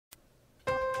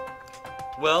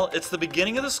Well, it's the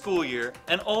beginning of the school year,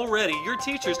 and already your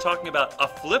teacher's talking about a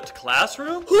flipped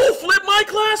classroom? Who flipped my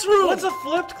classroom? What's a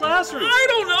flipped classroom? I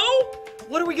don't know.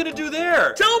 What are we gonna do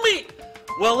there? Tell me.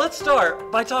 Well, let's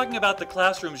start by talking about the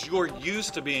classrooms you're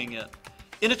used to being in.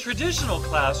 In a traditional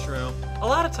classroom, a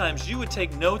lot of times you would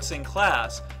take notes in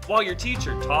class while your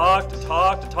teacher talked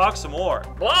and talked some more.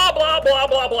 Blah, blah, blah,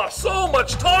 blah, blah. So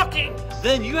much talking.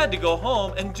 Then you had to go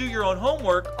home and do your own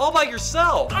homework all by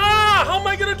yourself. How am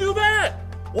I gonna do that?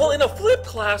 Well, in a flipped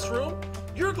classroom,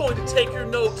 you're going to take your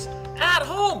notes at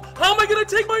home. How am I gonna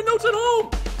take my notes at home?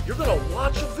 You're gonna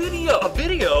watch a video. A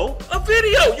video? A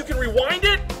video! You can rewind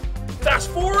it, fast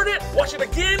forward it, watch it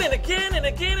again and again and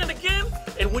again and again.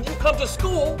 And when you come to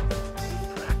school,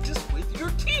 practice with your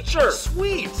teacher.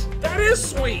 Sweet! That is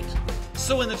sweet.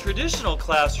 So in the traditional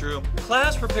classroom,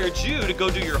 class prepared you to go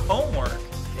do your homework.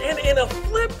 And in a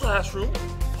flipped classroom,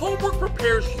 homework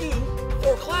prepares you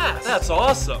for class. That's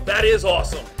awesome. That is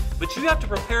awesome. But you have to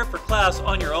prepare for class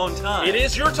on your own time. It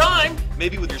is your time.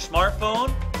 Maybe with your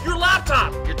smartphone, Your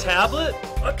laptop. your tablet.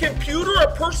 A computer,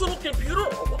 a personal computer.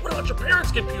 Or what about your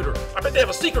parents' computer? I bet they have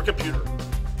a secret computer.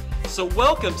 So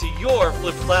welcome to your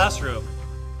flipped classroom.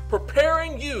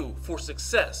 Preparing you for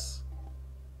success.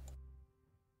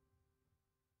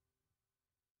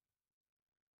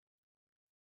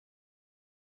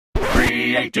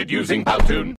 Created using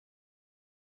Powtoon.